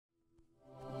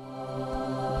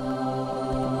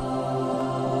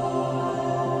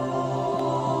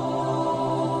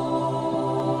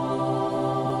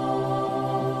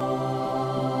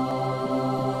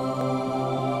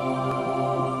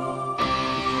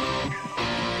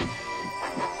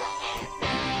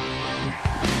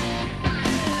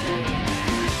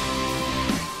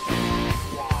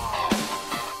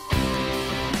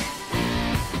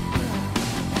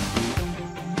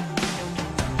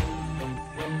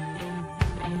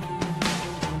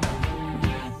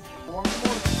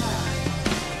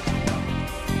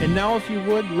And now, if you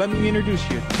would, let me introduce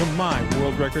you to my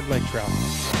world record lake trout.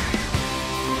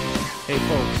 Hey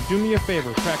folks, do me a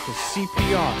favor, practice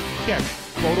CPR, catch,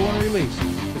 photo, and release.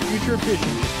 The future of fishing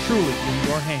is truly in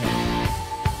your hands.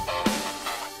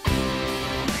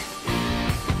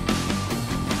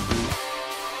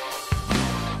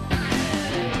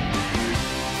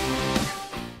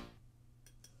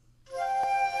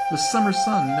 The summer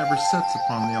sun never sets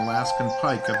upon the Alaskan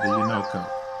pike of the Unoko,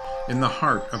 in the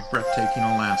heart of breathtaking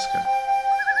Alaska.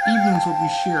 Evenings will be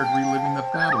shared reliving the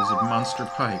battles of monster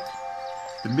pike.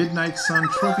 The Midnight Sun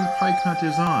Trophy Pike Hunt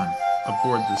is on,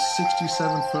 aboard the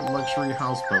 67-foot luxury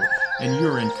houseboat, and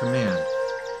you're in command.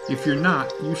 If you're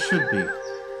not, you should be.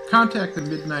 Contact the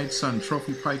Midnight Sun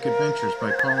Trophy Pike Adventures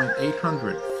by calling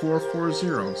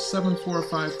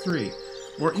 800-440-7453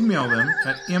 or email them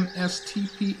at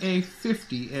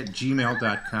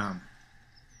mstpa50@gmail.com.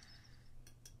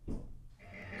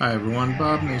 Hi everyone,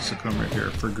 Bob Mehsikomer here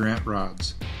for Grant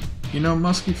Rods. You know,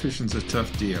 musky fishing's a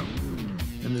tough deal,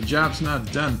 and the job's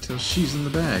not done till she's in the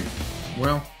bag.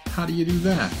 Well, how do you do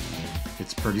that?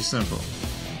 It's pretty simple.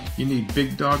 You need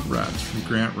big dog rods from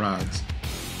Grant Rods.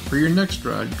 For your next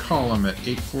rod, call them at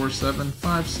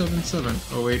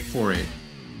 847-577-0848.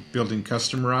 Building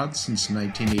custom rods since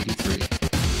 1983.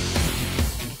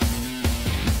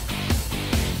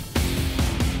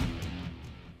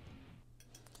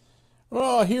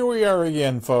 Well, here we are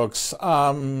again, folks.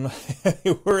 We're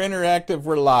interactive,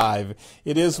 we're live.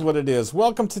 It is what it is.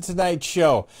 Welcome to tonight's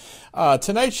show.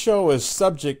 Tonight's show's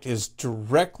subject is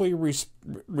directly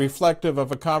reflective of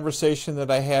a conversation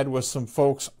that I had with some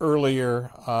folks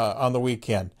earlier on the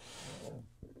weekend.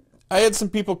 I had some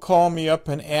people call me up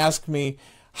and ask me,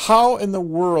 how in the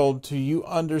world do you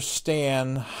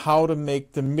understand how to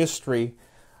make the mystery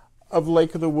of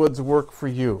Lake of the Woods work for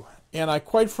you? And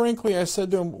quite frankly, I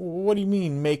said to them, what do you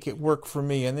mean make it work for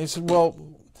me? And they said, well,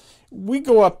 we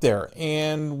go up there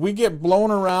and we get blown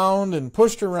around and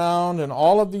pushed around and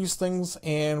all of these things,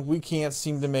 and we can't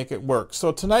seem to make it work.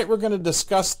 So tonight we're going to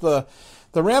discuss the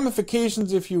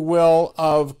ramifications, if you will,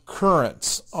 of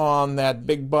currents on that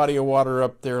big body of water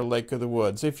up there, Lake of the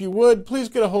Woods. If you would, please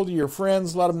get a hold of your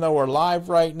friends. Let them know we're live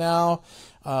right now.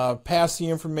 Pass the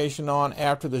information on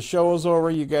after the show is over.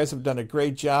 You guys have done a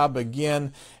great job.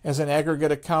 Again, as an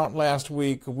aggregate account last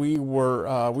week, we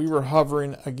were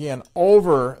hovering again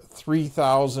over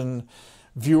 3,000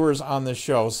 viewers on the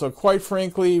show. So quite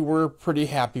frankly, we're pretty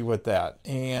happy with that,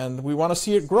 and we want to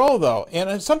see it grow though.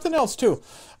 And something else too,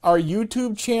 our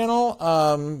YouTube channel,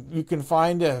 you can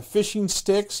find Fishing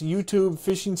Sticks, YouTube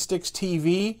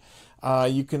FishnStixTV.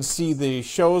 You can see the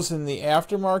shows in the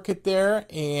aftermarket there,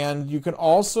 and you can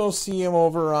also see them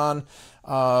over on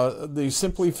the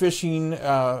Simply Fishing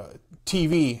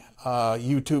TV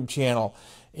YouTube channel.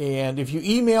 And if you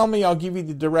email me, I'll give you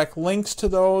the direct links to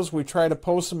those. We try to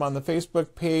post them on the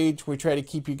Facebook page. We try to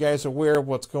keep you guys aware of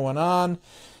what's going on,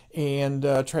 and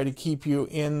try to keep you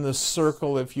in the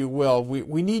circle, if you will.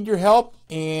 We need your help,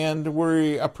 and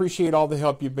we appreciate all the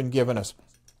help you've been giving us.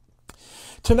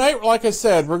 Tonight, like I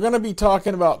said, we're going to be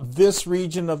talking about this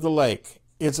region of the lake.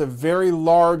 It's a very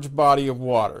large body of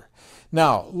water.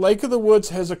 Now, Lake of the Woods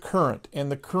has a current,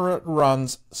 and the current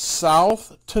runs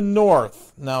south to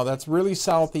north. Now, that's really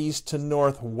southeast to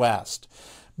northwest.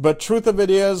 But truth of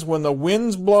it is, when the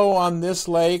winds blow on this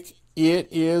lake, it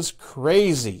is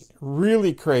crazy,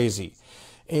 really crazy.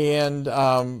 And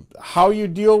how you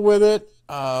deal with it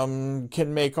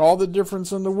can make all the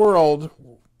difference in the world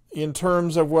in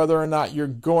terms of whether or not you're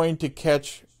going to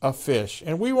catch a fish.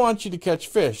 And we want you to catch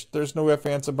fish. There's no ifs,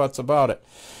 ands, or buts about it.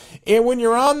 And when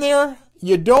you're on there,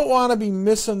 you don't want to be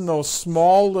missing those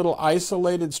small little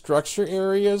isolated structure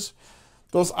areas.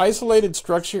 Those isolated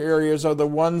structure areas are the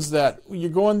ones that you're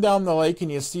going down the lake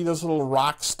and you see those little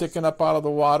rocks sticking up out of the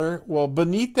water. Well,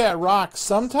 beneath that rock,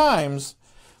 sometimes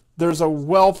there's a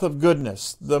wealth of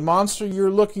goodness. The monster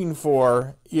you're looking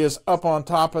for is up on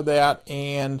top of that,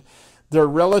 and they're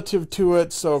relative to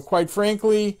it. So quite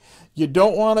frankly, you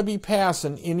don't want to be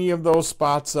passing any of those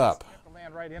spots up.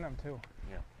 Land right in them too.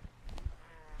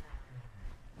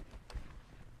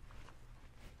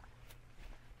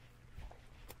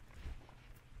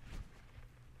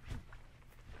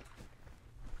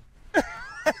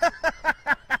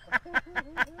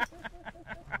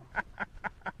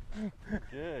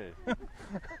 Good.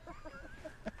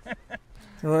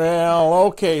 Well,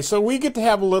 okay, so we get to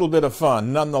have a little bit of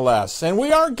fun nonetheless. And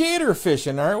we are gator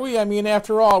fishing, aren't we? I mean,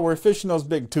 after all, we're fishing those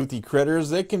big toothy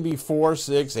critters. They can be 4,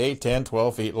 6, 8, 10,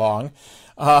 12 feet long.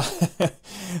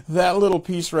 That little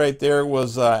piece right there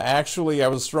was actually, I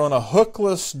was throwing a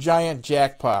hookless giant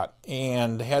jackpot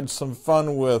and had some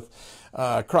fun with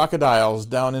crocodiles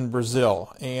down in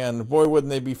Brazil. And boy, wouldn't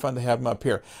they be fun to have them up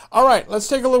here. All right, let's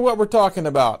take a look at what we're talking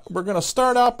about. We're going to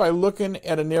start out by looking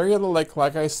at an area of the lake,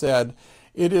 like I said.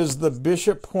 It is the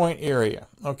Bishop Point area.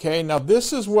 Okay, now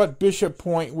this is what Bishop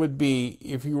Point would be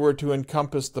if you were to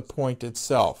encompass the point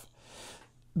itself.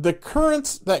 The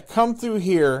currents that come through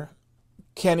here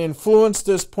can influence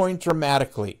this point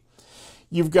dramatically.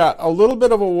 You've got a little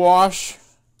bit of a wash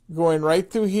going right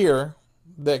through here.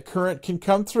 That current can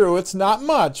come through. It's not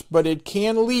much, but it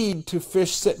can lead to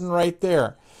fish sitting right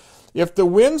there. If the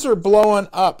winds are blowing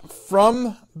up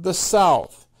from the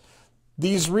south,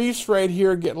 these reefs right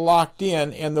here get locked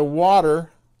in, and the water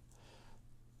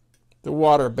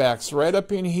backs right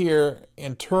up in here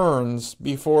and turns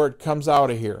before it comes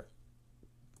out of here.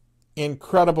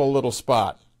 Incredible little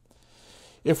spot.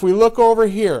 If we look over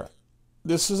here,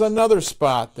 this is another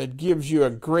spot that gives you a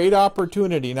great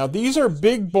opportunity. Now, these are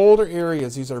big boulder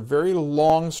areas. These are very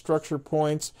long structure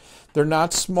points. They're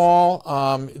not small.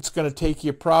 It's going to take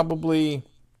you probably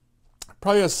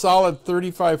a solid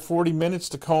 35-40 minutes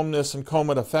to comb this and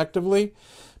comb it effectively.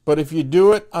 But if you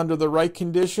do it under the right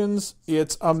conditions,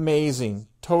 it's amazing.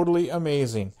 Totally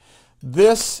amazing.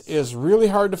 This is really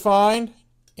hard to find.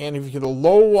 And if you get a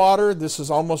low water, this is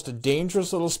almost a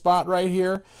dangerous little spot right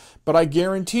here. But I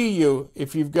guarantee you,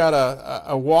 if you've got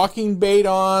a walking bait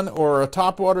on or a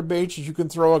topwater bait that you can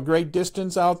throw a great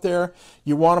distance out there,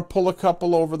 you want to pull a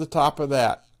couple over the top of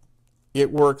that.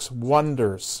 It works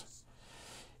wonders.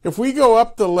 If we go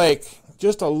up the lake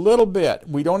just a little bit,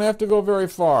 we don't have to go very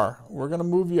far. We're going to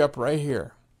move you up right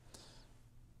here.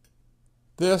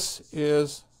 This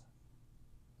is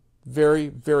very,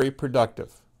 very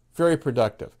productive. Very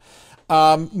productive.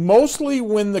 Mostly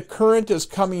when the current is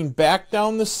coming back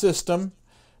down the system,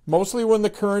 mostly when the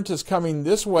current is coming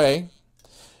this way,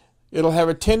 it'll have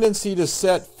a tendency to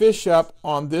set fish up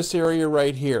on this area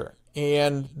right here.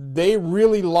 And they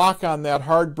really lock on that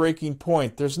hard breaking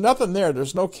point. There's nothing there.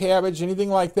 There's no cabbage, anything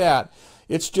like that.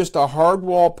 It's just a hard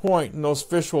wall point, and those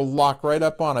fish will lock right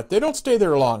up on it. They don't stay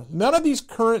there long. None of these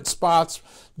current spots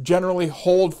generally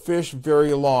hold fish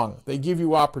very long. They give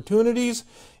you opportunities,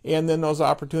 and then those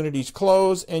opportunities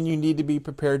close, and you need to be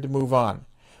prepared to move on.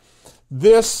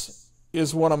 This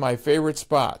is one of my favorite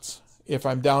spots if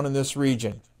I'm down in this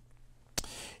region.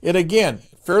 It, again,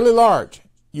 fairly large.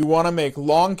 You want to make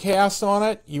long casts on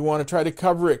it. You want to try to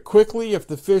cover it quickly. If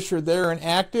the fish are there and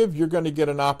active, you're going to get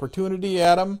an opportunity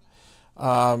at them.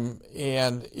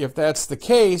 And if that's the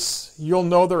case, you'll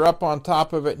know they're up on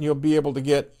top of it, and you'll be able to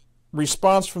get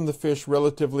response from the fish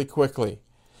relatively quickly.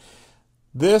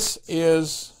 This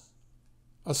is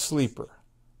a sleeper.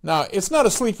 Now, it's not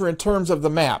a sleeper in terms of the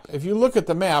map. If you look at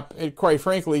the map, it quite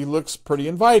frankly looks pretty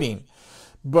inviting.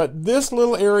 But this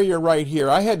little area right here,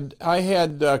 I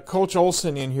had Coach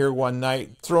Olson in here one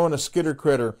night throwing a skitter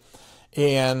critter,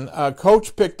 and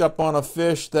Coach picked up on a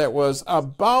fish that was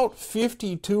about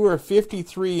 52 or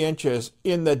 53 inches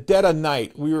in the dead of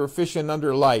night. We were fishing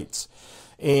under lights.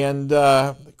 And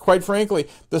quite frankly,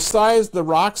 the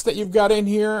rocks that you've got in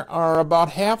here are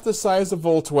about half the size of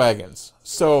Volkswagens.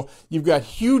 So you've got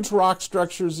huge rock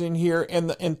structures in here,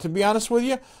 and to be honest with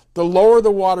you, the lower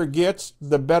the water gets,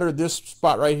 the better this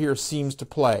spot right here seems to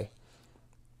play.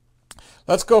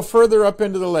 Let's go further up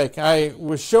into the lake. I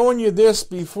was showing you this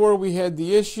before we had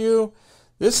the issue.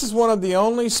 This is one of the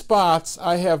only spots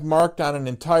I have marked on an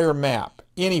entire map,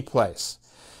 any place.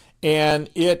 And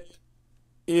it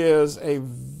is a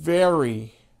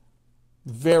very,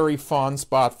 very fun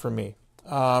spot for me.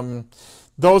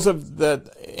 Those of the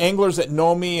anglers that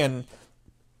know me and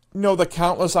know the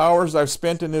countless hours I've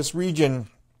spent in this region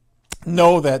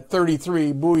know that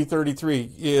Buoy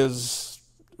 33 is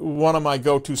one of my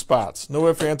go-to spots. No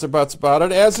ifs, ands, or buts about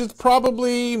it, as it's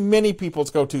probably many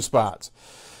people's go-to spots.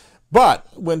 But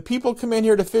when people come in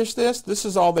here to fish this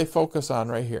is all they focus on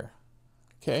right here.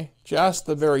 Okay, just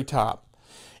the very top.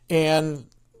 And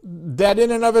that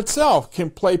in and of itself can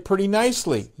play pretty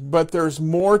nicely, but there's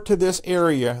more to this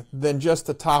area than just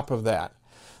the top of that.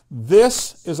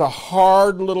 This is a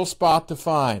hard little spot to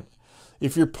find.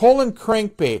 If you're pulling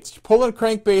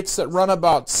crankbaits that run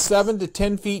about 7 to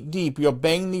 10 feet deep, you'll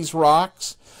bang these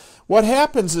rocks. What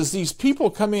happens is these people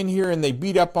come in here and they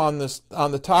beat up on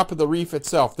the top of the reef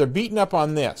itself. They're beating up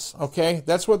on this, okay?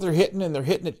 That's what they're hitting, and they're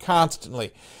hitting it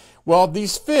constantly. Well,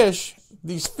 these fish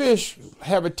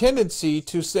have a tendency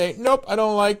to say, nope, I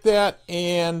don't like that,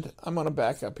 and I'm going to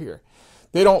back up here.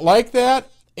 They don't like that,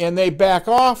 and they back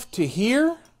off to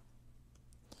here,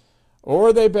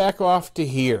 or they back off to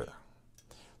here.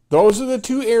 Those are the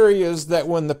two areas that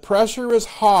when the pressure is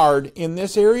hard in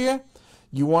this area,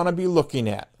 you want to be looking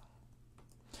at.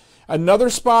 Another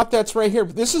spot that's right here.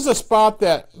 This is a spot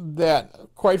that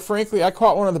quite frankly, I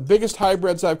caught one of the biggest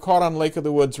hybrids I've caught on Lake of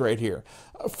the Woods right here.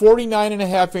 A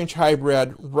 49.5-inch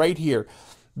hybrid right here.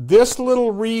 This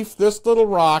little reef, this little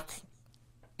rock,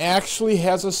 actually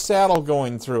has a saddle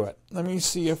going through it. Let me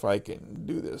see if I can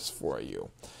do this for you.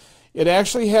 It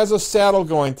actually has a saddle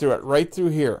going through it, right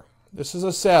through here. This is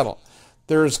a saddle.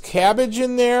 There's cabbage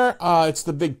in there. It's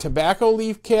the big tobacco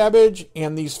leaf cabbage,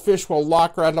 and these fish will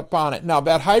lock right up on it. Now,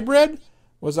 that hybrid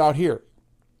was out here.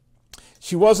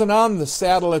 She wasn't on the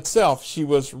saddle itself. She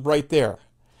was right there.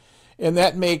 And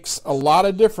that makes a lot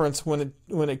of difference when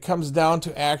it comes down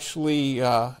to actually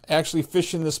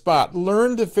fishing the spot.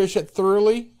 Learn to fish it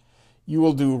thoroughly. You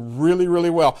will do really, really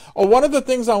well. Oh, one of the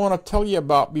things I want to tell you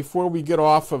about before we get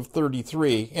off of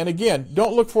 33, and again,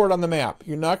 don't look for it on the map.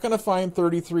 You're not going to find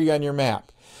 33 on your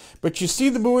map. But you see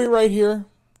the buoy right here?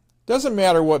 Doesn't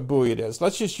matter what buoy it is.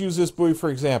 Let's just use this buoy for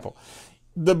example.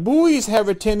 The buoys have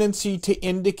a tendency to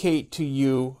indicate to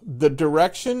you the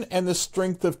direction and the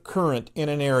strength of current in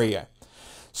an area.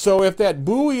 So if that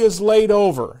buoy is laid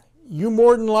over, you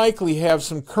more than likely have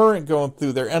some current going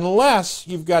through there, unless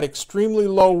you've got extremely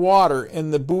low water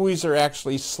and the buoys are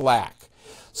actually slack.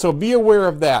 So be aware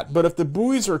of that. But if the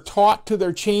buoys are taut to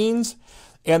their chains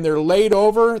and they're laid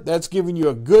over, that's giving you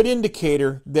a good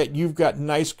indicator that you've got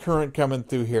nice current coming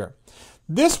through here.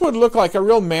 This would look like a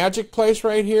real magic place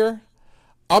right here.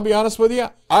 I'll be honest with you,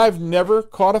 I've never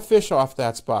caught a fish off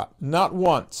that spot, not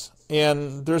once.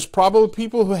 And there's probably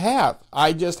people who have.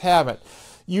 I just haven't.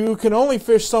 You can only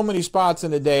fish so many spots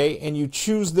in a day, and you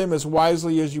choose them as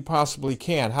wisely as you possibly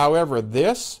can. However,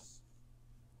 that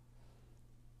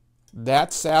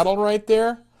saddle right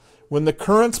there, when the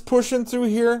current's pushing through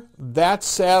here, that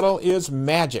saddle is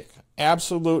magic,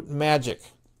 absolute magic.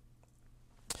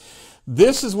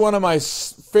 This is one of my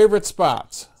favorite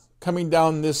spots, coming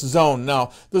down this zone.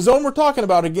 Now, the zone we're talking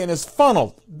about again is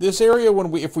funneled. This area,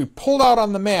 if we pulled out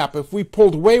on the map, if we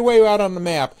pulled way, way out on the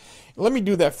map, let me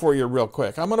do that for you real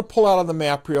quick. I'm going to pull out on the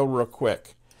map real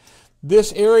quick.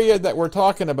 This area that we're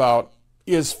talking about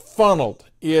is funneled.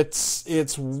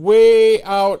 It's way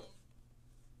out.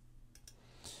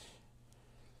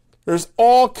 There's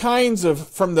all kinds of,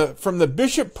 from the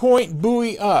Bishop Point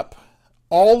buoy up,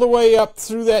 all the way up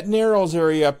through that Narrows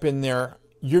area up in there,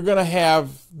 you're going to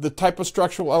have the type of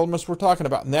structural elements we're talking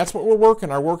about. And that's what we're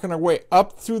working our way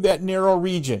up through that narrow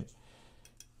region.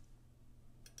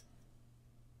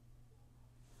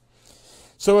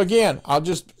 So again, I'll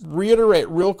just reiterate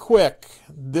real quick,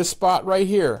 this spot right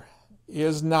here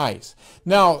is nice.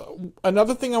 Now,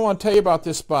 another thing I want to tell you about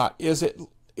this spot is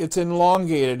it's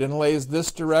elongated and lays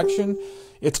this direction.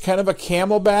 It's kind of a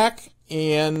camelback,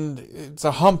 and it's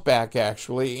a humpback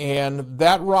actually, and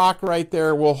that rock right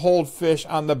there will hold fish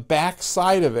on the back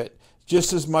side of it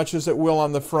just as much as it will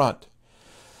on the front.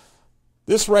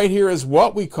 This right here is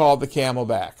what we call the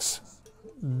camelbacks.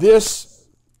 This,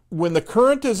 when the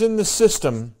current is in the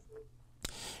system,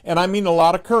 and I mean a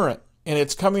lot of current, and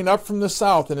it's coming up from the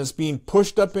south and it's being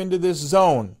pushed up into this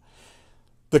zone,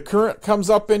 the current comes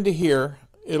up into here,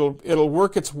 it'll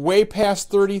work its way past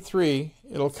 33,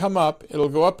 it'll come up, it'll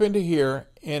go up into here,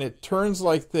 and it turns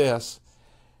like this,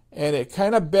 and it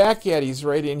kind of back eddies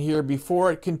right in here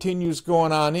before it continues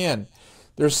going on in.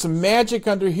 There's some magic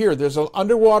under here. There's an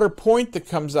underwater point that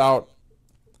comes out.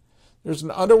 There's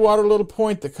an underwater little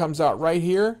point that comes out right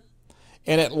here,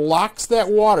 and it locks that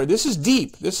water. This is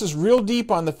deep. This is real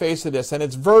deep on the face of this, and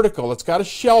it's vertical. It's got a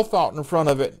shelf out in front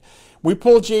of it. We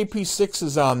pull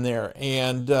JP6s on there,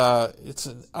 and it's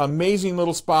an amazing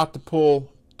little spot to pull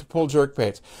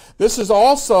jerkbaits. This is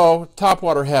also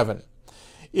topwater heaven.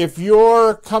 If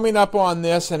you're coming up on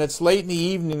this and it's late in the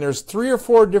evening, there's 3 or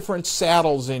 4 different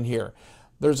saddles in here.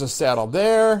 There's a saddle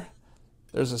there,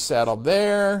 there's a saddle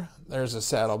there, there's a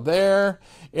saddle there,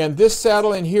 and this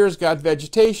saddle in here has got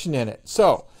vegetation in it.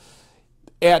 So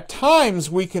at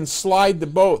times we can slide the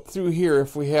boat through here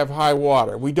if we have high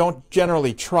water. We don't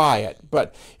generally try it,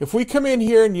 but if we come in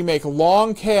here and you make a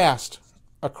long cast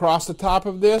across the top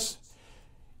of this,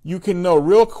 you can know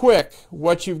real quick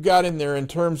what you've got in there in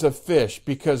terms of fish,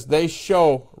 because they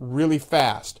show really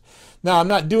fast. Now, I'm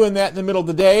not doing that in the middle of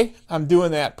the day. I'm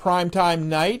doing that prime time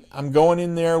night. I'm going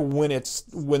in there when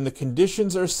the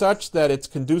conditions are such that it's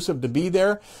conducive to be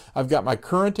there. I've got my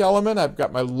current element. I've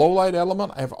got my low light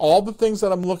element. I have all the things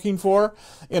that I'm looking for.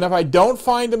 And if I don't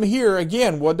find them here,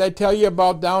 again, what did I tell you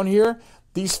about down here?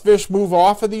 These fish move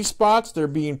off of these spots. They're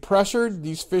being pressured.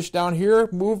 These fish down here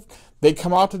move. They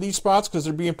come out to these spots because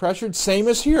they're being pressured. Same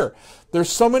as here. There's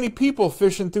so many people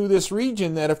fishing through this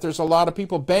region that if there's a lot of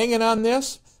people banging on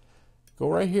this, go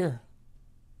right here.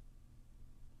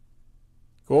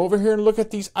 Go over here and look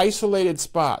at these isolated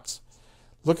spots.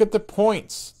 Look at the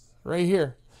points right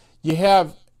here. You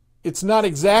have, it's not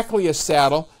exactly a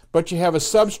saddle, but you have a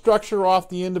substructure off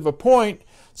the end of a point,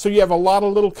 so you have a lot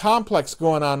of little complex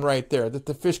going on right there that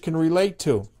the fish can relate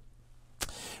to.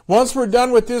 Once we're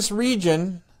done with this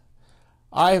region,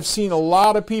 I have seen a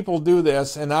lot of people do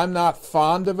this, and I'm not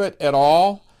fond of it at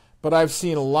all, but I've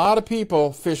seen a lot of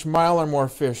people fish mile or more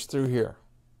fish through here.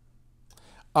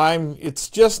 It's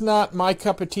just not my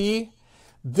cup of tea.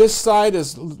 This side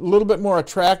is a little bit more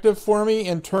attractive for me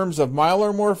in terms of mile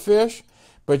or more fish,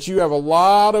 but you have a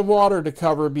lot of water to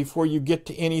cover before you get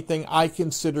to anything I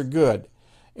consider good.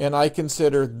 And I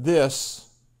consider this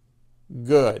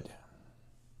good.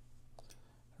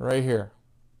 Right here.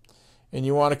 And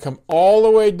you want to come all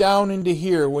the way down into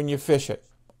here when you fish it.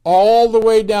 All the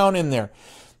way down in there.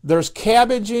 There's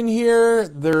cabbage in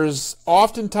here.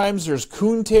 Oftentimes there's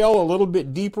coontail a little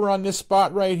bit deeper on this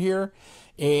spot right here.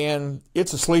 And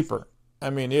it's a sleeper.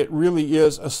 I mean, it really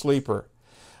is a sleeper.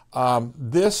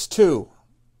 This too.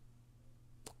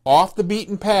 Off the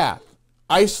beaten path.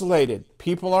 Isolated.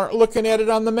 People aren't looking at it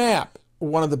on the map.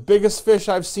 One of the biggest fish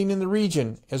I've seen in the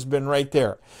region has been right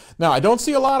there. Now, I don't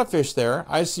see a lot of fish there.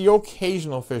 I see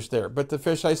occasional fish there, but the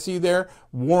fish I see there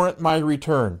warrant my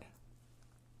return.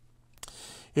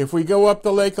 If we go up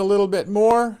the lake a little bit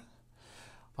more,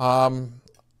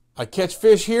 I catch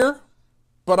fish here,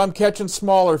 but I'm catching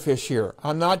smaller fish here.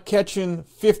 I'm not catching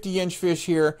 50-inch fish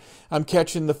here. I'm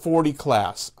catching the 40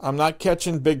 class. I'm not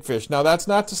catching big fish. Now, that's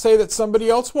not to say that somebody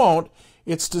else won't.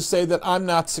 It's to say that I'm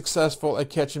not successful at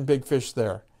catching big fish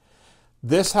there.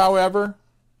 This, however,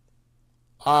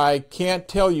 I can't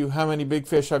tell you how many big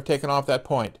fish I've taken off that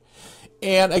point.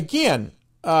 And again,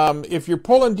 if you're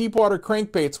pulling deep water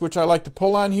crankbaits, which I like to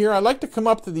pull on here, I like to come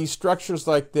up to these structures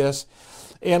like this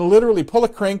and literally pull a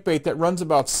crankbait that runs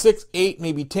about 6, 8,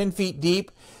 maybe 10 feet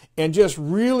deep and just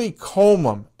really comb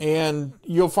them. And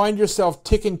you'll find yourself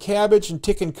ticking cabbage and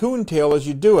ticking coontail as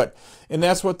you do it. And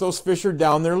that's what those fish are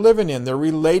down there living in. They're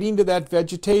relating to that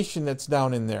vegetation that's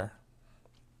down in there.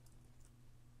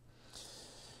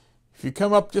 If you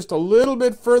come up just a little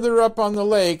bit further up on the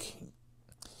lake,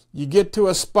 you get to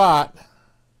a spot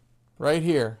right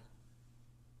here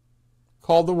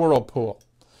called the whirlpool.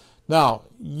 Now,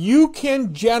 you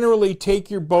can generally take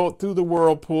your boat through the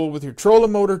whirlpool with your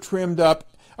trolling motor trimmed up,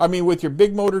 with your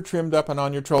big motor trimmed up and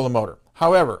on your trolling motor.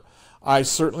 However, I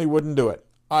certainly wouldn't do it.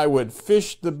 I would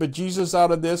fish the bejesus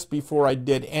out of this before I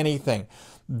did anything.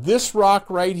 This rock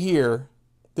right here,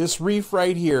 this reef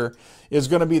right here, is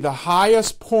going to be the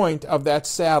highest point of that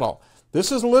saddle.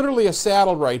 This is literally a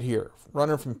saddle right here,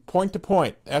 running from point to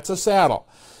point. That's a saddle.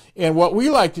 And what we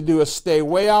like to do is stay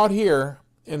way out here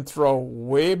and throw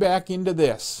way back into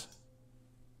this.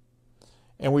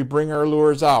 And we bring our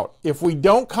lures out. If we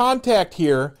don't contact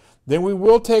here, then we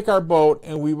will take our boat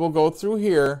and we will go through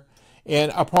here.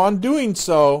 And upon doing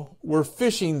so, we're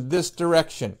fishing this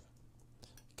direction.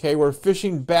 Okay, we're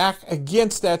fishing back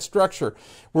against that structure.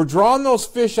 We're drawing those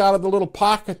fish out of the little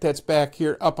pocket that's back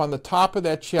here up on the top of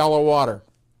that shallow water.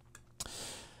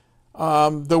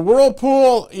 The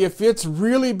whirlpool, if it's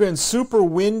really been super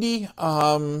windy,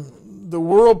 the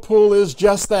whirlpool is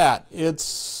just that.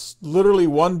 It's literally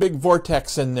one big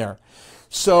vortex in there.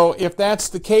 So if that's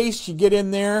the case, you get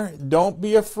in there, don't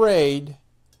be afraid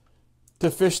to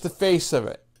fish the face of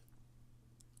it.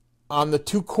 On the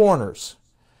two corners,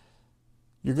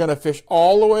 you're going to fish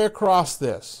all the way across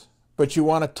this, but you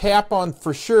want to tap on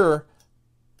for sure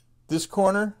this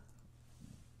corner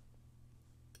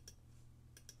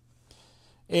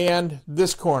and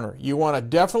this corner. You want to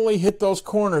definitely hit those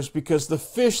corners because the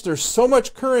fish, there's so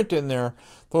much current in there,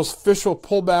 those fish will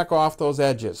pull back off those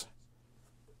edges.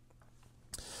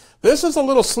 This is a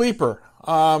little sleeper.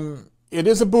 It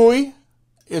is a buoy.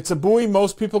 It's a buoy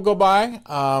most people go by.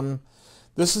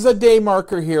 This is a day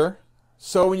marker here.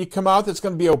 So when you come out, it's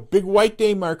going to be a big white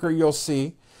day marker you'll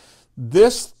see.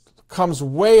 This comes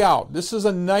way out. This is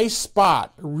a nice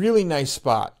spot, really nice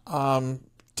spot.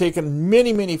 Taken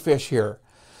many, many fish here.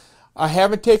 I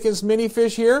haven't taken as many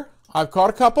fish here. I've caught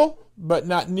a couple, but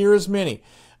not near as many.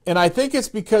 And I think it's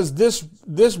because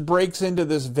this breaks into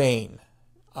this vein.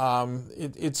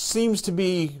 It seems to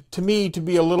me to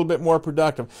be a little bit more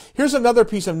productive. Here's another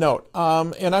piece of note,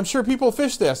 and I'm sure people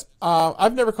fish this.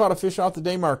 I've never caught a fish off the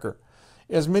day marker.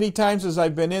 As many times as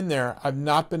I've been in there, I've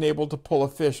not been able to pull a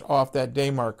fish off that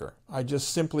day marker. I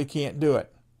just simply can't do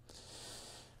it.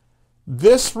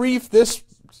 This reef, this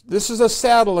is a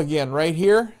saddle again right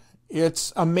here.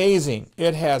 It's amazing.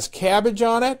 It has cabbage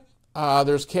on it.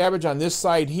 There's cabbage on this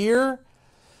side here.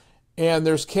 And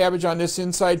there's cabbage on this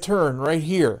inside turn right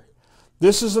here.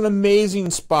 This is an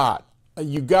amazing spot.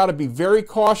 You got to be very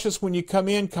cautious when you come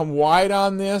in. Come wide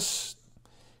on this.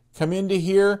 Come into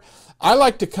here. I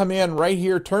like to come in right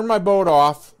here, turn my boat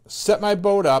off, set my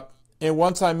boat up, and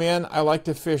once I'm in, I like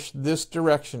to fish this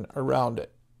direction around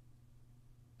it,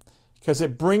 because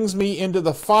it brings me into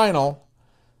the final,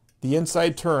 the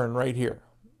inside turn right here.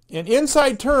 And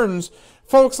inside turns,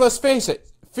 folks, let's face it,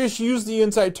 fish use the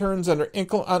inside turns under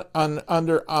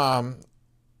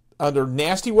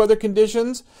nasty weather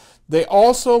conditions. They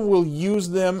also will use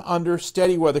them under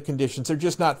steady weather conditions. They're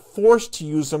just not forced to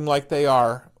use them like they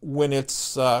are when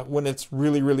it's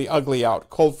really, really ugly out,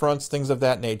 cold fronts, things of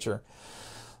that nature.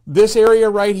 This area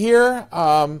right here,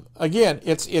 again,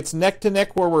 it's neck to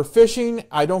neck where we're fishing.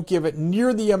 I don't give it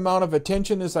near the amount of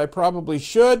attention as I probably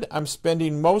should. I'm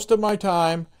spending most of my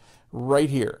time right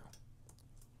here.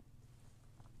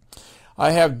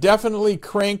 I have definitely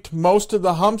cranked most of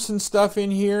the humps and stuff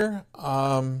in here.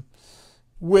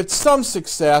 With some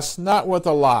success, not with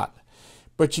a lot.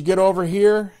 But you get over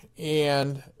here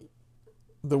and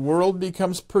the world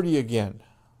becomes pretty again.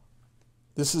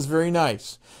 This is very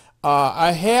nice.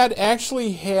 I had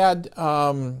actually had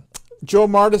Joe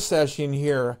Martisesh in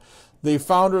here, the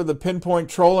founder of the Pinpoint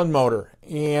Trolling Motor.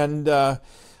 And I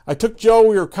took Joe,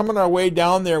 we were coming our way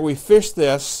down there, we fished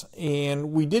this,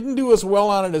 and we didn't do as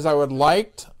well on it as I would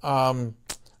liked.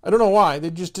 I don't know why,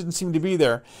 they just didn't seem to be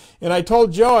there. And I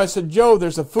told Joe, I said, Joe,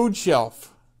 there's a food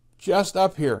shelf just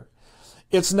up here.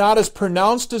 It's not as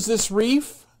pronounced as this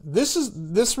reef.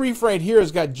 This reef right here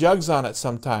has got jugs on it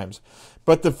sometimes.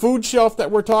 But the food shelf that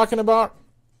we're talking about,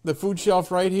 the food shelf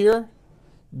right here,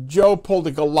 Joe pulled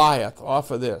a Goliath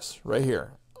off of this right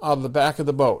here, out of the back of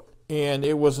the boat. And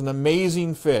it was an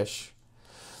amazing fish.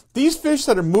 These fish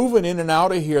that are moving in and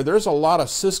out of here, there's a lot of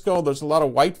cisco, there's a lot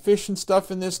of whitefish and stuff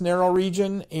in this narrow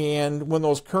region, and when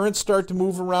those currents start to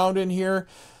move around in here,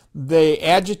 they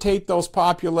agitate those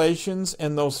populations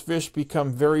and those fish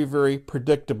become very, very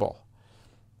predictable.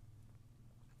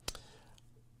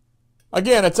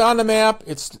 Again, it's on the map,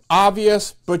 it's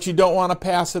obvious, but you don't want to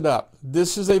pass it up.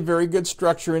 This is a very good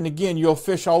structure, and again, you'll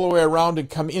fish all the way around and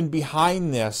come in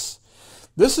behind this.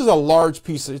 This is a large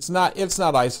piece. It's not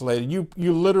isolated.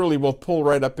 You literally will pull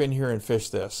right up in here and fish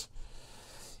this.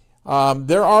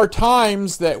 There are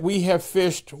times that we have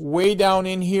fished way down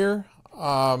in here.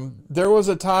 There was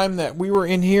a time that we were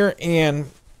in here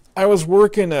and I was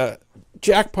working a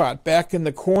jackpot back in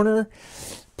the corner,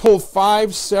 pulled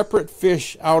 5 separate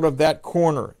fish out of that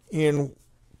corner in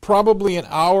probably an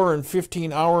hour and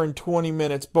 15, hour and 20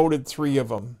 minutes, boated 3 of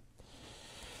them.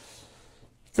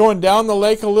 Going down the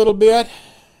lake a little bit,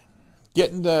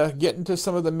 getting to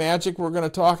some of the magic we're going to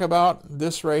talk about,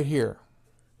 this right here.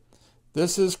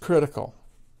 This is critical.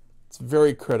 It's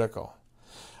very critical.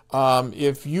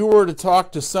 If you were to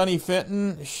talk to Sunny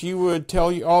Fenton, she would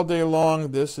tell you all day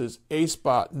long this is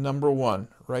A-spot #1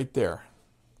 right there.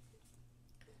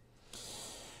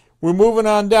 We're moving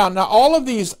on down. Now all of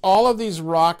these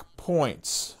rock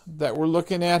points that we're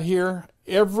looking at here,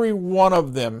 every one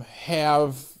of them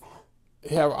have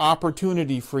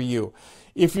opportunity for you.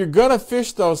 If you're going to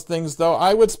fish those things, though,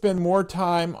 I would spend more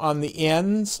time on the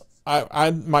ends.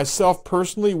 I myself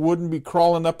personally wouldn't be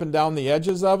crawling up and down the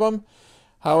edges of them.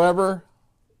 However,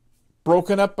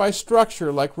 broken up by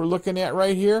structure like we're looking at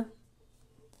right here.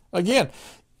 Again,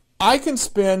 I can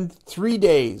spend 3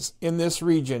 days in this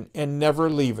region and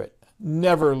never leave it.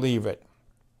 Never leave it.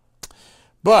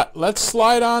 But let's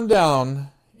slide on down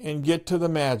and get to the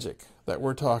magic that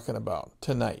we're talking about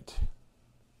tonight.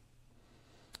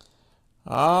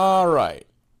 All right.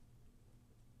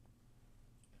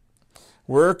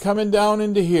 We're coming down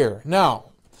into here. Now,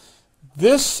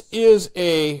 this is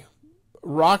a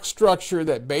rock structure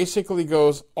that basically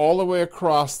goes all the way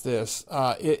across this.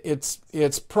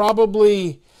 It's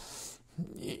probably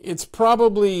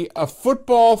a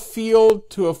football field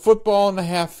to a football and a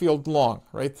half field long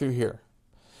right through here.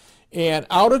 And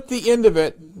out at the end of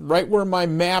it, right where my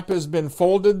map has been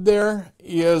folded there,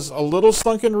 is a little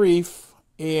sunken reef.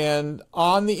 And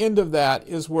on the end of that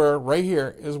is where, right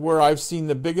here, is where I've seen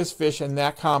the biggest fish in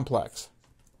that complex.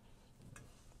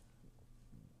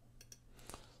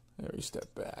 There we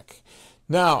step back.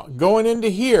 Now, going into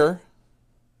here,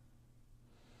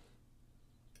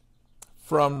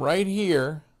 from right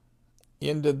here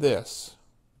into this,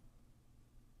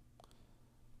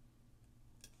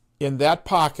 in that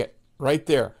pocket, right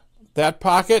there. That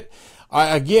pocket,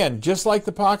 again, just like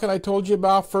the pocket I told you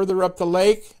about further up the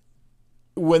lake,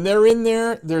 when they're in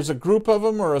there, there's a group of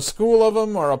them or a school of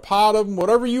them or a pod of them,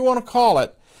 whatever you want to call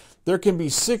it. There can be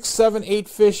 6, 7, 8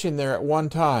 fish in there at one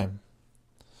time.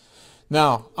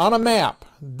 Now, on a map,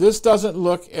 this doesn't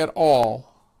look at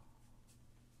all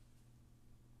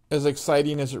as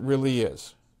exciting as it really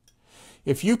is.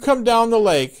 If you come down the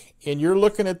lake and you're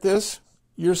looking at this,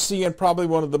 you're seeing probably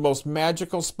one of the most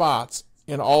magical spots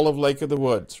in all of Lake of the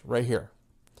Woods, right here.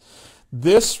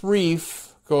 This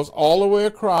reef goes all the way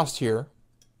across here.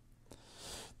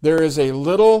 There's a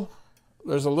little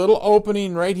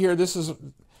opening right here. This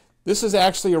is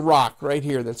actually a rock right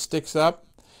here that sticks up,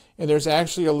 and there's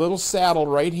actually a little saddle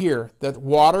right here that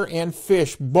water and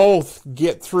fish both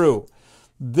get through.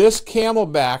 This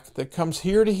camelback that comes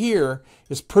here to here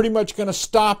is pretty much going to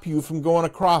stop you from going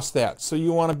across that. So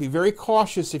you want to be very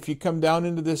cautious if you come down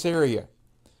into this area.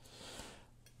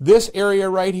 This area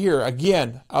right here,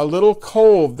 again, a little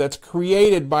cove that's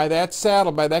created by that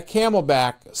saddle, by that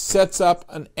camelback, sets up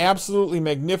an absolutely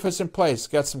magnificent place. It's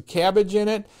got some cabbage in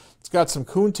it. It's got some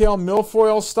coontail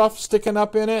milfoil stuff sticking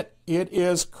up in it. It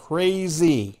is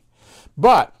crazy.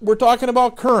 But we're talking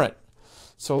about current.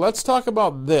 So let's talk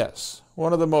about this.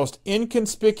 One of the most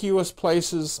inconspicuous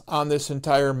places on this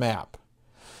entire map.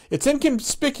 It's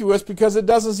inconspicuous because it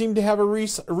doesn't seem to have a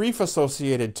reef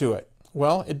associated to it.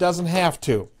 Well, it doesn't have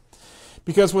to.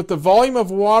 Because with the volume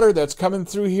of water that's coming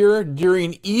through here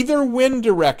during either wind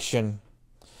direction,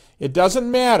 it doesn't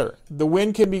matter. The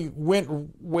wind can be,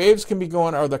 waves can be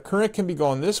going, or the current can be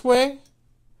going this way,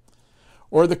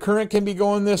 or the current can be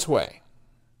going this way.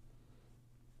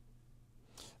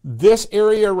 This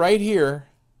area right here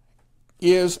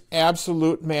is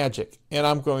absolute magic, and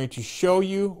I'm going to show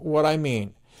you what I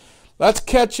mean. Let's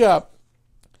catch up.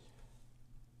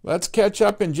 Let's catch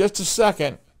up in just a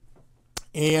second,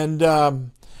 and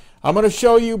I'm going to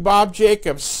show you Bob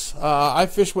Jacobs. I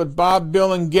fished with Bob,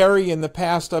 Bill, and Gary in the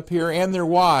past up here, and their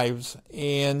wives,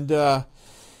 and I'm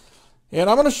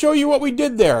going to show you what we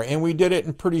did there, and we did it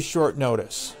in pretty short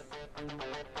notice.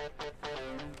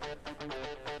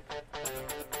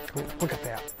 Oh, look at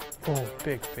that. Oh,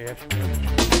 big fish.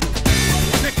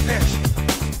 Big fish.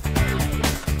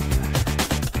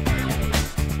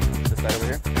 This side over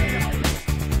here?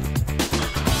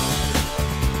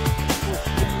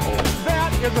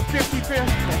 That is a 50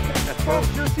 fish.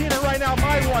 Folks, you're seeing it right now.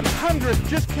 My 100th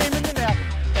just came in the net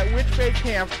at Witch Bay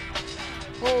Camp.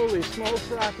 Holy smokes,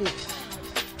 Rocky.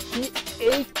 She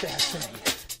ate that thing.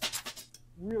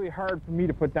 Really hard for me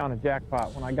to put down a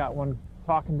jackpot when I got one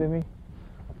talking to me.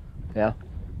 Yeah.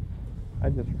 I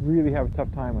just really have a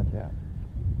tough time with that.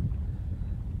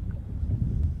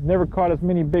 Never caught as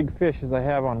many big fish as I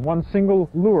have on one single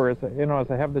lure as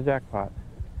I have the jackpot.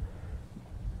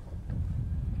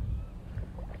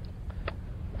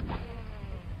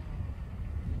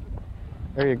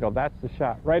 There you go. That's the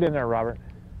shot. Right in there, Robert.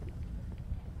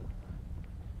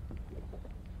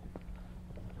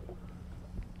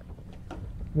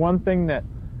 One thing that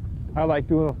I like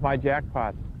doing with my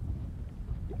jackpots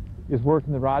is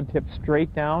working the rod tip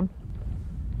straight down,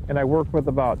 and I work with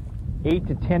about 8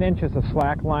 to 10 inches of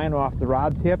slack line off the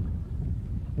rod tip.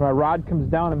 When my rod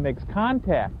comes down and makes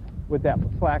contact with that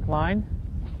slack line,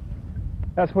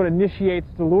 that's what initiates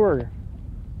the lure,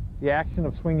 the action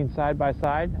of swinging side by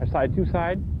side, or side to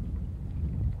side.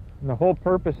 And the whole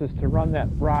purpose is to run that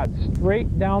rod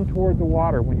straight down toward the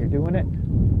water when you're doing it.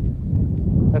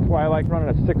 That's why I like running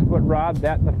a 6-foot rod,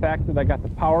 that and the fact that I got the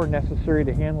power necessary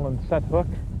to handle and set hook.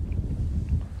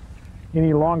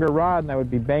 Any longer rod and I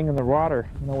would be banging the water,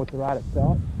 with the rod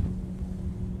itself.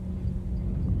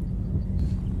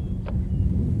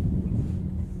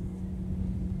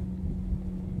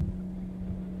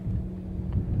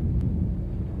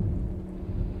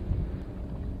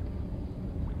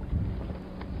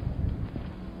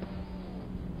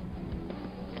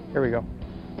 Here we go.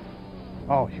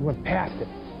 Oh, she went past it.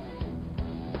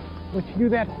 What'd you do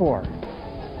that for?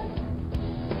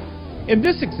 In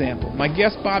this example, my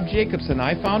guest Bob Jacobs and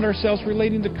I found ourselves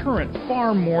relating the current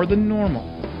far more than normal.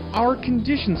 Our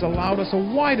conditions allowed us a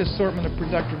wide assortment of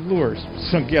productive lures,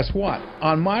 so guess what?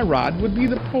 On my rod would be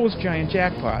the Post Giant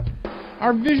Jackpot.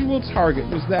 Our visual target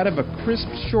was that of a crisp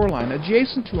shoreline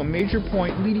adjacent to a major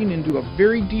point leading into a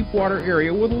very deep water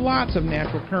area with lots of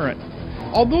natural current.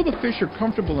 Although the fish are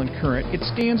comfortable in current, it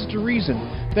stands to reason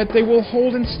that they will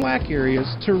hold in slack areas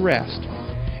to rest.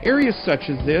 Areas such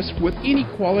as this, with any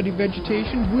quality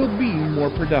vegetation, will be more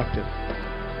productive.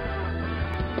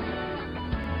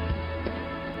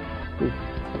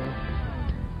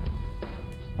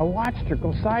 I watched her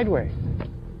go sideways.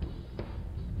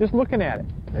 Just looking at it.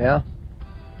 Yeah.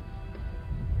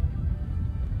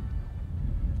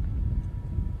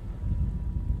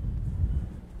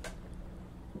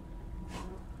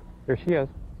 There she is.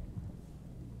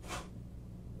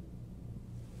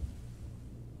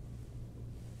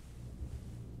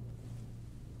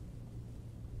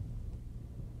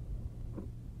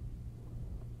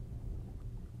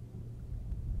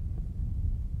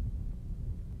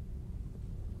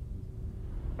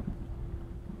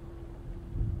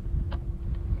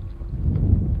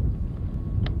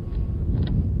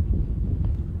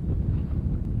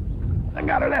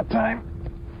 that time.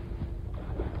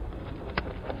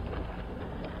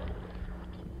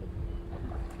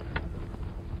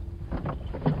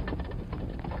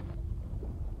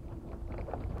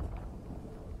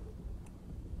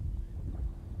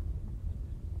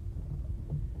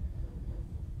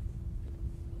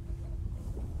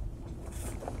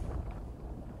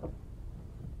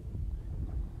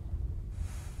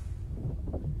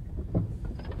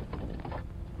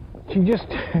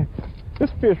 This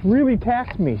fish really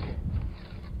taxed me.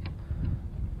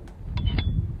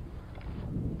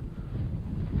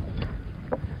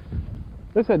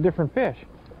 This is a different fish.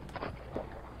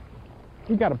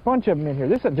 You got a bunch of them in here.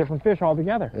 This is a different fish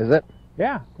altogether. Is it?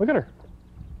 Yeah, look at her.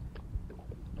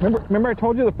 Remember I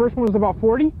told you the first one was about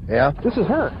 40? Yeah. This is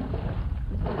her.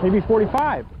 Maybe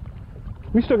 45.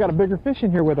 We still got a bigger fish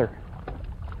in here with her.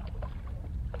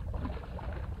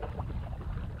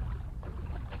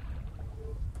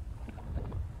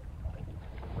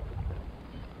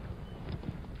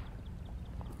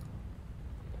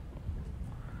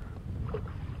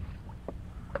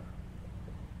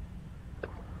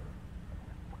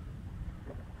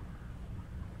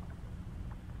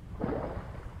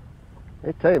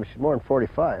 I tell you, she's more than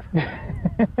 45.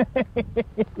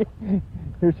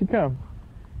 Here she comes.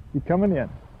 She's coming in.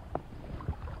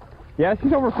 Yeah,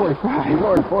 she's over 45. She's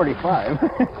more than 45.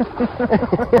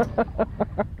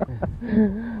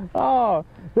 Oh,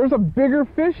 there's a bigger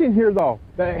fish in here though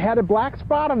that had a black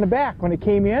spot on the back when it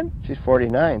came in. She's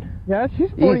 49. Yeah,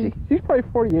 she's 40. Easy. She's probably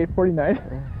 48, 49.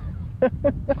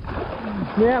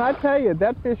 Man, I tell you,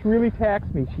 that fish really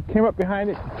taxed me. She came up behind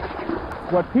it.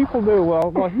 What people do, well,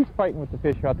 he's fighting with the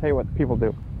fish here. I'll tell you what people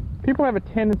do. People have a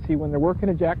tendency when they're working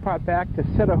a jackpot back to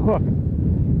set a hook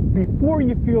before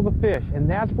you feel the fish, and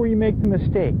that's where you make the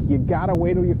mistake. You gotta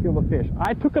wait till you feel the fish.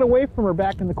 I took it away from her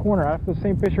back in the corner. I don't know if it's the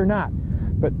same fish or not.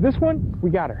 But this one, we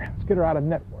got her. Let's get her out of the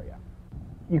net for you.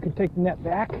 You can take the net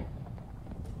back.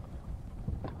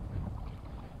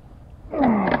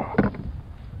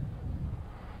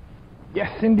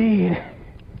 Yes, indeed.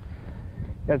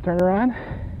 Gotta turn her on.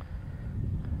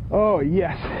 Oh,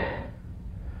 yes.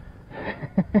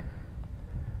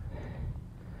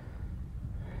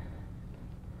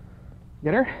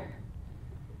 Get her?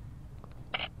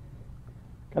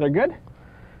 Got her good?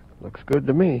 Looks good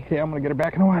to me. Okay, I'm gonna get her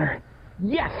back in the water.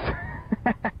 Yes!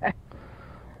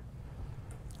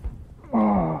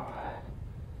 Oh.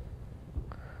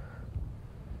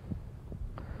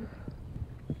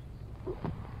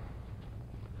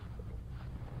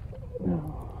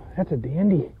 Oh, that's a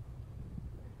dandy.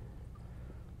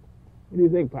 What do you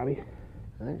think, Bobby?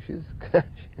 I think she's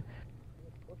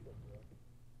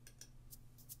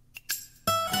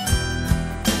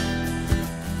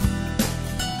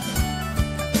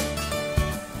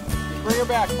Bring her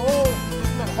back. Oh,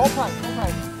 hold tight, hold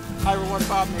tight. Hi everyone,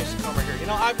 Bob Mehsikomer here. You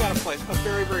know, I've got a place, a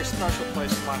very, very special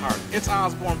place in my heart. It's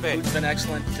Osborne Bay. Food's been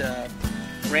excellent.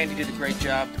 Randy did a great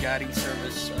job, the guiding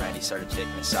service. Randy started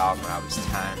taking us out when I was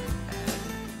 10,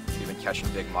 and we've been catching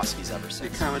big muskies ever The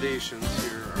since. accommodations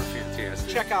here are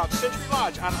fantastic. Check out Century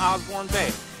Lodge on Osborne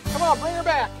Bay. Come on, bring her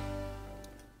back.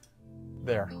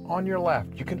 There, on your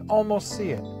left, you can almost see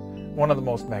it. One of the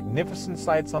most magnificent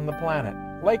sights on the planet.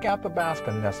 Lake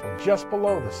Athabasca nestled just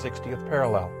below the 60th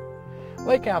parallel.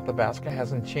 Lake Athabasca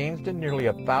hasn't changed in nearly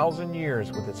 1,000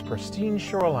 years with its pristine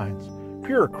shorelines,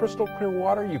 pure crystal clear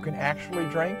water you can actually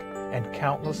drink, and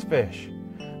countless fish.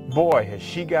 Boy, has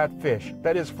she got fish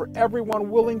that is for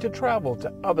everyone willing to travel to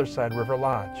Otherside River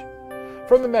Lodge.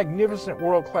 From the magnificent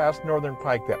world-class northern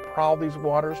pike that prowl these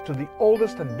waters to the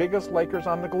oldest and biggest lakers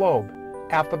on the globe,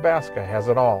 Athabasca has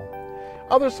it all.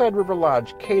 Otherside River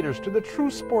Lodge caters to the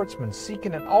true sportsman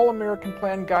seeking an all-American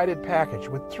plan guided package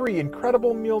with 3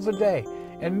 incredible meals a day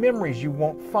and memories you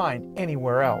won't find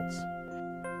anywhere else.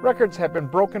 Records have been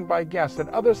broken by guests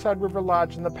at Otherside River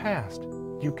Lodge in the past.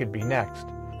 You could be next.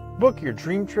 Book your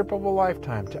dream trip of a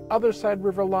lifetime to Otherside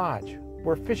River Lodge,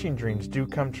 where fishing dreams do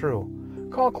come true.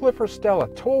 Call Cliff or Stella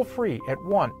toll-free at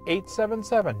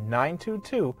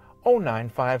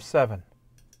 1-877-922-0957.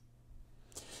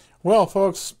 Well,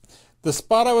 folks, the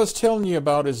spot I was telling you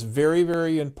about is very,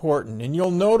 very important. And you'll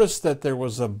notice that there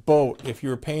was a boat. If you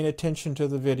were paying attention to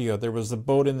the video, there was a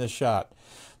boat in the shot.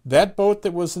 That boat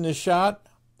that was in the shot,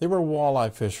 they were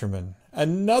walleye fishermen.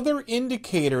 Another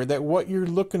indicator that what you're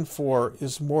looking for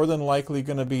is more than likely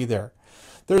going to be there.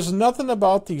 There's nothing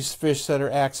about these fish that are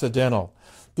accidental.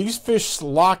 These fish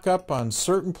lock up on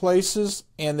certain places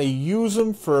and they use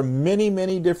them for many,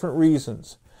 many different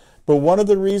reasons. But one of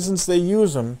the reasons they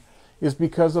use them is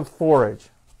because of forage.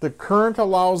 The current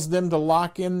allows them to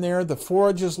lock in there, the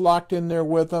forage is locked in there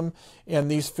with them,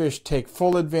 and these fish take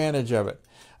full advantage of it.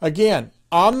 Again,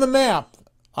 on the map,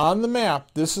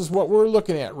 this is what we're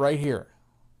looking at right here.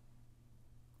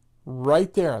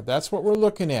 Right there. That's what we're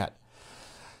looking at.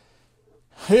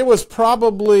 It was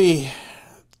probably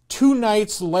 2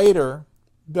 nights later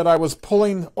that I was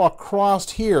pulling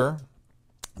across here,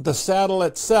 the saddle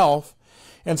itself,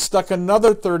 and stuck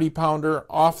another 30-pounder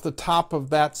off the top of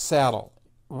that saddle,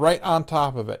 right on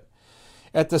top of it.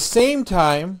 At the same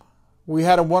time, we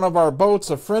had one of our boats,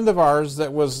 a friend of ours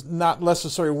that was not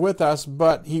necessarily with us,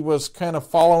 but he was kind of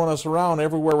following us around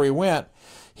everywhere we went.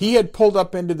 He had pulled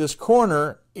up into this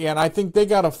corner, and I think they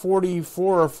got a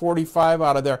 44 or 45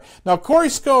 out of there. Now, Corey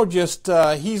Sco just,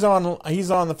 he's on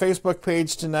the Facebook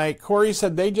page tonight. Corey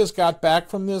said they just got back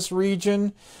from this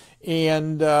region,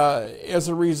 and as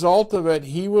a result of it,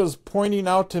 he was pointing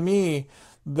out to me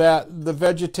that the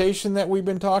vegetation that we've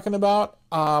been talking about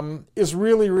is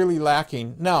really, really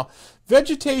lacking. Now,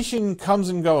 vegetation comes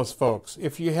and goes, folks.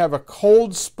 If you have a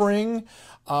cold spring,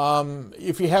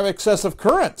 if you have excessive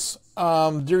currents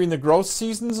during the growth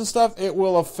seasons and stuff, it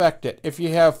will affect it. If you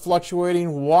have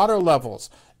fluctuating water levels,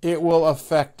 it will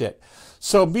affect it.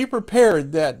 So be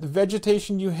prepared that the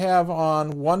vegetation you have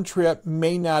on one trip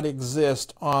may not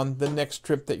exist on the next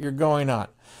trip that you're going on.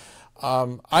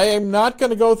 I am not going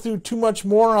to go through too much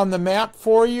more on the map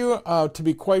for you. To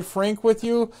be quite frank with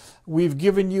you, we've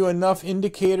given you enough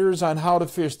indicators on how to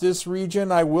fish this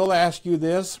region. I will ask you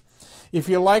this. If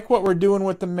you like what we're doing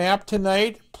with the map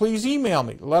tonight, please email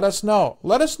me. Let us know.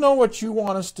 Let us know what you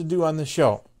want us to do on the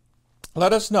show.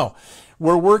 Let us know.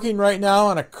 We're working right now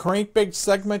on a crankbait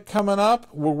segment coming up.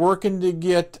 We're working to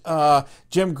get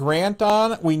Jim Grant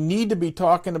on. We need to be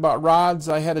talking about rods.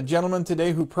 I had a gentleman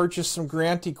today who purchased some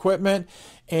Grant equipment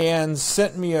and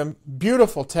sent me a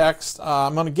beautiful text.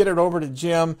 I'm going to get it over to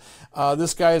Jim.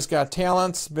 This guy's got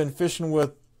talents, been fishing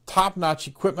with top-notch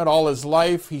equipment all his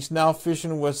life. He's now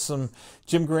fishing with some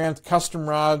Jim Grant custom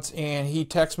rods, and he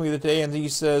texted me today and he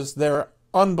says they're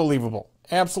unbelievable.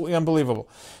 Absolutely unbelievable.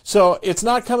 So it's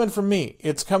not coming from me.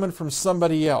 It's coming from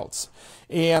somebody else.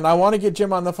 And I want to get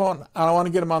Jim on the phone. I want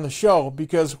to get him on the show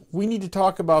because we need to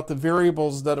talk about the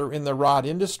variables that are in the rod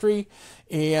industry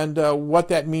and what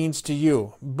that means to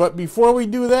you. But before we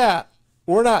do that,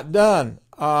 we're not done.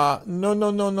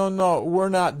 No, we're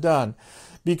not done.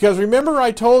 Because remember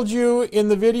I told you in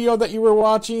the video that you were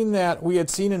watching that we had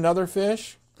seen another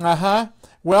fish?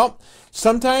 Well,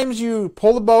 sometimes you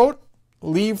pull the boat,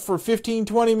 leave for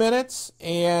 15-20 minutes,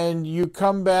 and you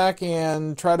come back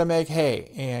and try to make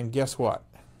hay. And guess what?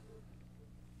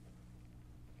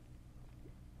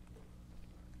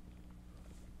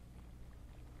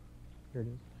 Here it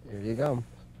is. Here you go.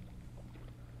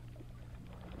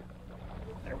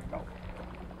 There we go.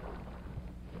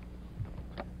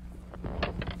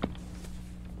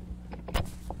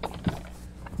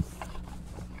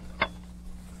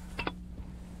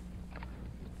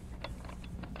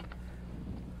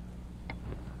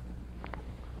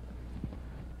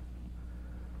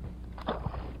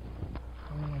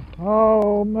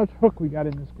 Oh, much hook we got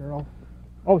in this girl.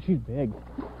 Oh, she's big.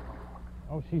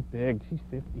 Oh, she's big. She's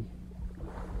 50.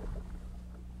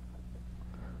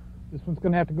 This one's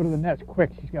going to have to go to the nets quick.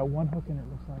 She's got one hook in it,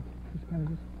 looks like. Just kind of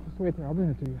just wait there. I'll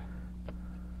bring it to you.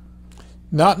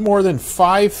 Not more than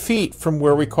 5 feet from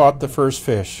where we caught the first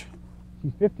fish.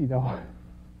 She's 50, though.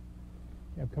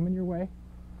 Yeah, I'm coming your way.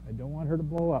 I don't want her to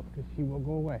blow up because she will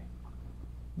go away.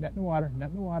 Net in the water. Net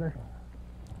in the water.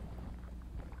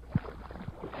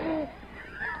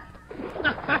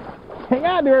 Hang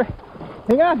on to her.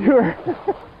 Hang on to her.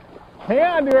 Hang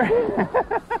on to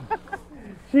her.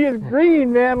 She is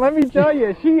green, man. Let me tell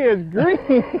you, she is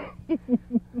green.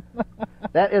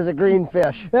 That is a green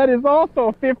fish. That is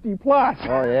also 50 plus.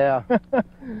 Oh, yeah.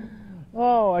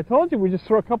 Oh, I told you we just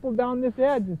throw a couple down this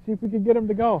edge and see if we can get them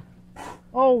to go.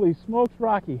 Holy smokes,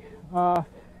 Rocky.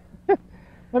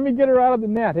 Let me get her out of the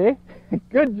net, eh?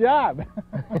 Good job.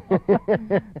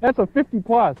 That's a 50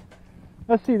 plus.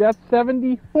 Let's see, that's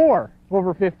 74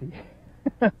 over 50.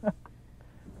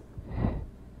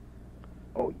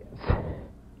 Oh, yes.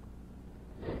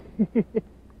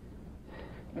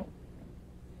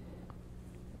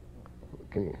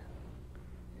 Okay.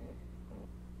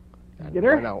 Get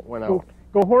her? Went out.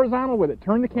 Go horizontal with it.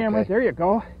 Turn the cameras. Okay. There you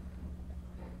go.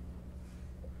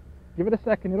 Give it a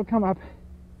second. It'll come up.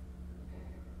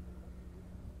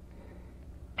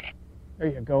 There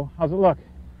you go. How's it look?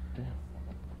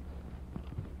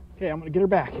 Okay, I'm going to get her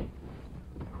back.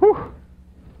 Whew.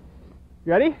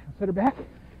 You ready? Set her back.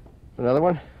 Another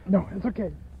one? No, it's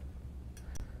okay.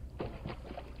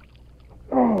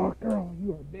 Oh, girl,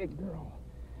 you are a big girl.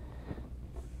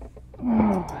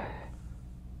 Oh.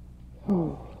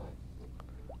 Oh.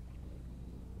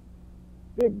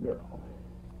 Big girl.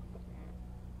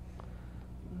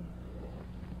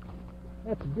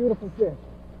 That's a beautiful fish.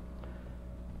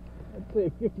 I'd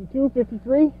say 52,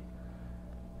 53.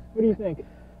 What do you think?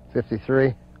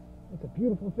 53. That's a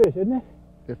beautiful fish, isn't it?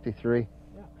 53. Yeah.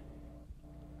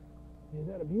 Is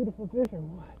that a beautiful fish or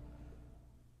what?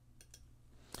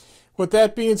 With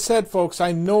that being said, folks,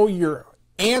 I know you're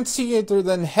antsier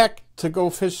than heck to go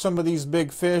fish some of these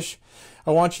big fish.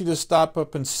 I want you to stop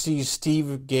up and see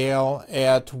Steve Gale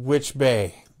at Witch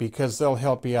Bay, because they'll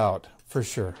help you out for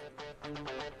sure.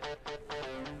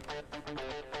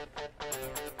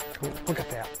 Ooh, look at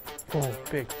that. Oh,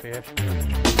 big fish.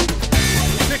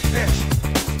 Big fish.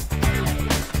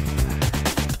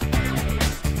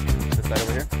 This side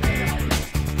over here?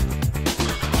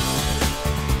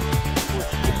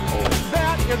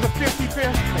 That is a 50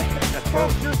 fish.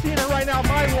 Folks, you're seeing it right now.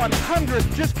 My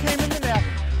 100th just came in the net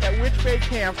at Witch Bay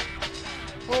Camp.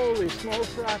 Holy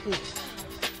smokes, Rocky.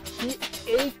 He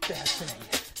ate that thing.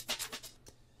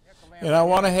 And I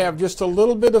want to have just a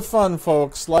little bit of fun,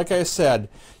 folks. Like I said,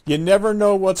 you never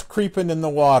know what's creeping in the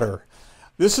water.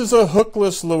 This is a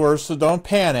hookless lure, so don't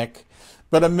panic.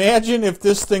 But imagine if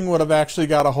this thing would have actually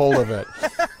got a hold of it.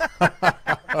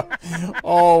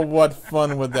 Oh, what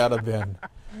fun would that have been?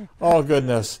 Oh,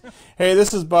 goodness. Hey,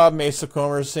 this is Bob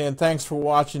Mehsikomer saying thanks for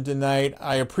watching tonight.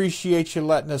 I appreciate you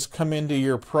letting us come into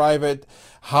your private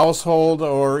household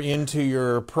or into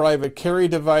your private carry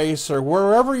device or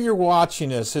wherever you're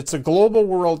watching us. It's a global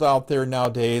world out there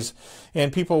nowadays,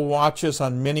 and people watch us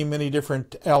on many, many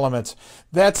different elements.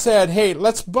 That said, hey,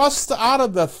 let's bust out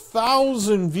of the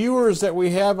 1,000 viewers that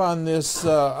we have on this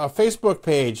Facebook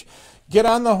page. Get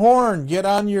on the horn, get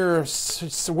on your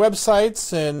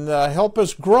websites, and help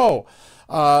us grow.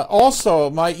 Also,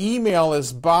 my email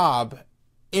is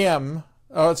bob.m,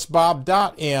 it's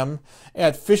bob.m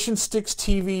at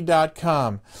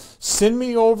FishnStixTV.com. Send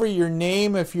me over your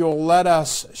name if you'll let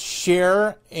us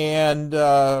share and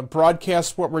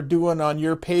broadcast what we're doing on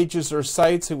your pages or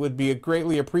sites. It would be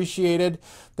greatly appreciated.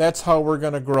 That's how we're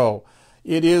going to grow.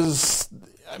 It is...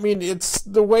 I mean, it's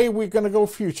the way we're going to go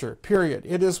future, period.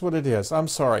 It is what it is. I'm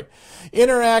sorry.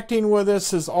 Interacting with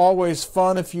us is always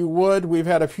fun, if you would. We've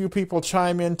had a few people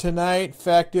chime in tonight.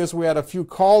 Fact is, we had a few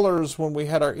callers when we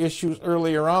had our issues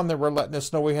earlier on that were letting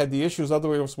us know we had the issues.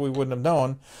 Otherwise, we wouldn't have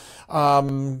known.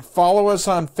 Follow us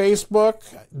on Facebook.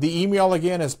 The email,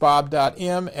 again, is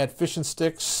bob.m at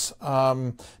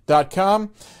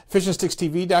FishnStix.com,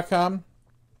 FishnStixTV.com.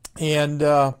 And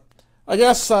I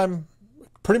guess I'm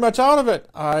pretty much out of it.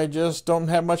 I just don't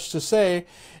have much to say,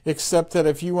 except that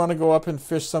if you want to go up and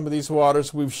fish some of these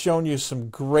waters, we've shown you some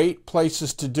great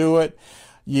places to do it.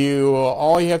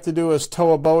 All you have to do is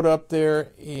tow a boat up there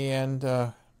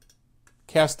and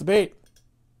cast the bait.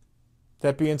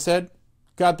 That being said,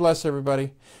 God bless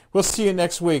everybody. We'll see you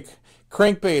next week.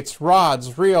 Crankbaits,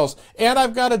 rods, reels, and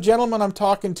I've got a gentleman I'm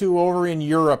talking to over in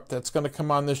Europe that's going to come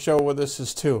on the show with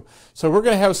us too. So we're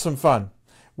going to have some fun.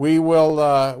 We will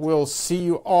we'll see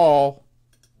you all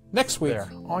next week. There,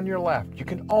 on your left, you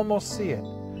can almost see it.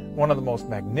 One of the most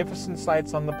magnificent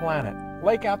sights on the planet,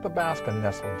 Lake Athabasca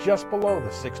nestled just below the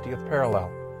 60th parallel.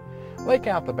 Lake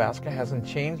Athabasca hasn't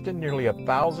changed in nearly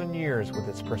 1,000 years with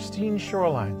its pristine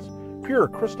shorelines, pure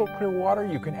crystal clear water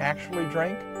you can actually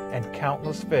drink, and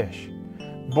countless fish.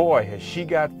 Boy, has she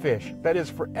got fish that is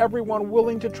for everyone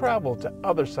willing to travel to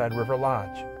Otherside River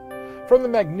Lodge. From the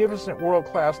magnificent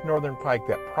world-class northern pike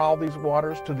that prowl these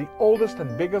waters to the oldest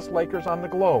and biggest lakers on the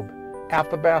globe,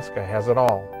 Athabasca has it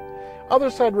all.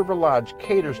 Otherside River Lodge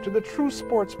caters to the true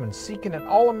sportsman seeking an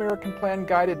all-American plan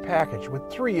guided package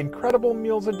with 3 incredible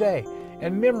meals a day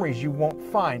and memories you won't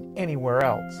find anywhere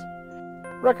else.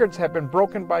 Records have been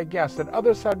broken by guests at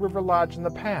Otherside River Lodge in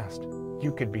the past.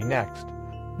 You could be next.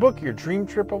 Book your dream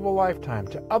trip of a lifetime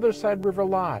to Otherside River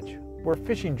Lodge, where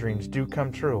fishing dreams do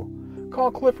come true. Call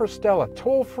Cliff or Stella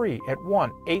toll-free at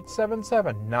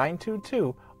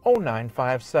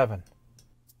 1-877-922-0957.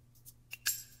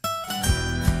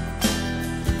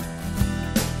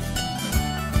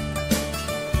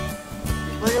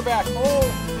 Bring her back. Oh,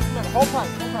 just a minute. Hold tight.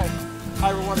 Hi,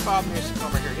 everyone. Bob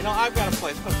Mehsikomer here. You know, I've got a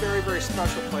place, a very, very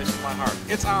special place in my heart.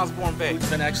 It's Osborne Bay. It's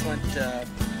been excellent.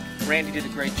 Randy did a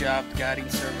great job guiding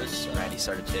service. Randy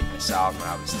started taking us out when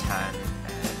I was 10, and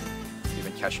we've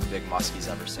been catching big muskies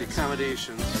ever The since.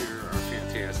 accommodations here are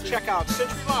fantastic. Check out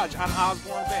Century Lodge on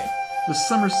Osborne Bay. The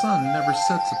summer sun never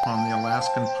sets upon the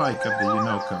Alaskan pike of the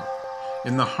Unoko,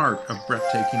 in the heart of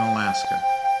breathtaking Alaska.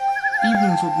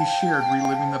 Evenings will be shared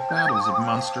reliving the battles of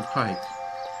Monster Pike.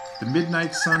 The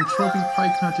Midnight Sun Trophy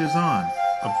Pike Hunt is on,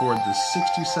 aboard the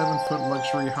 67-foot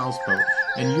luxury houseboat,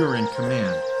 and you're in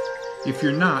command. If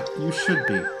you're not, you should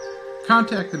be.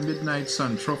 Contact the Midnight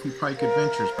Sun Trophy Pike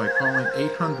Adventures by calling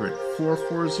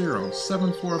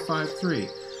 800-440-7453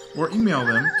 or email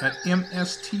them at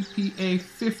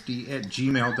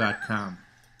mstpa50@gmail.com.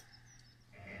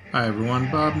 Hi everyone,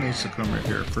 Bob Mehsikomer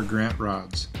here for Grant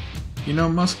Rods. You know,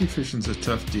 musky fishing's a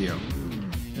tough deal,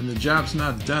 and the job's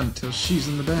not done till she's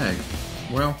in the bag.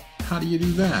 Well, how do you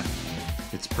do that?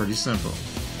 It's pretty simple.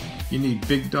 You need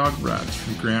big dog rods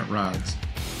from Grant Rods.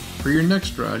 For your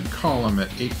next rod, call them at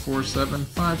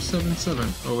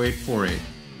 847-577-0848.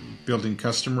 Building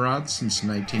custom rods since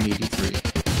 1983.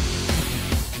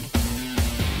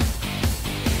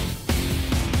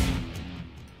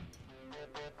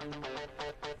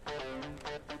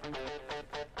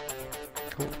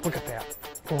 Cool. Look at that.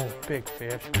 Oh, big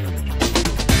fish.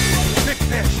 Big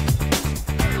fish.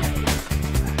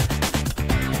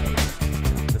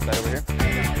 This side over here.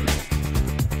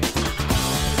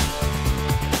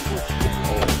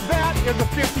 That is a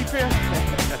 50 fish.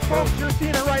 Folks, you're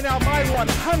seeing it right now. My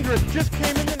 100 just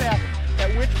came in the net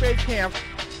at Witch Bay Camp.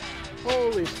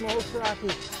 Holy smokes, Rocky.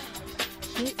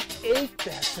 She ate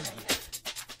that thing.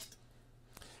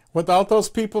 Without those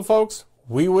people, folks,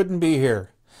 we wouldn't be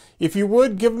here. If you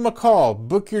would, give them a call.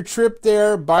 Book your trip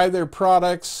there, buy their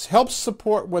products, help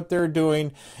support what they're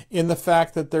doing in the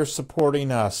fact that they're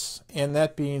supporting us. And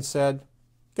that being said,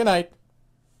 good night.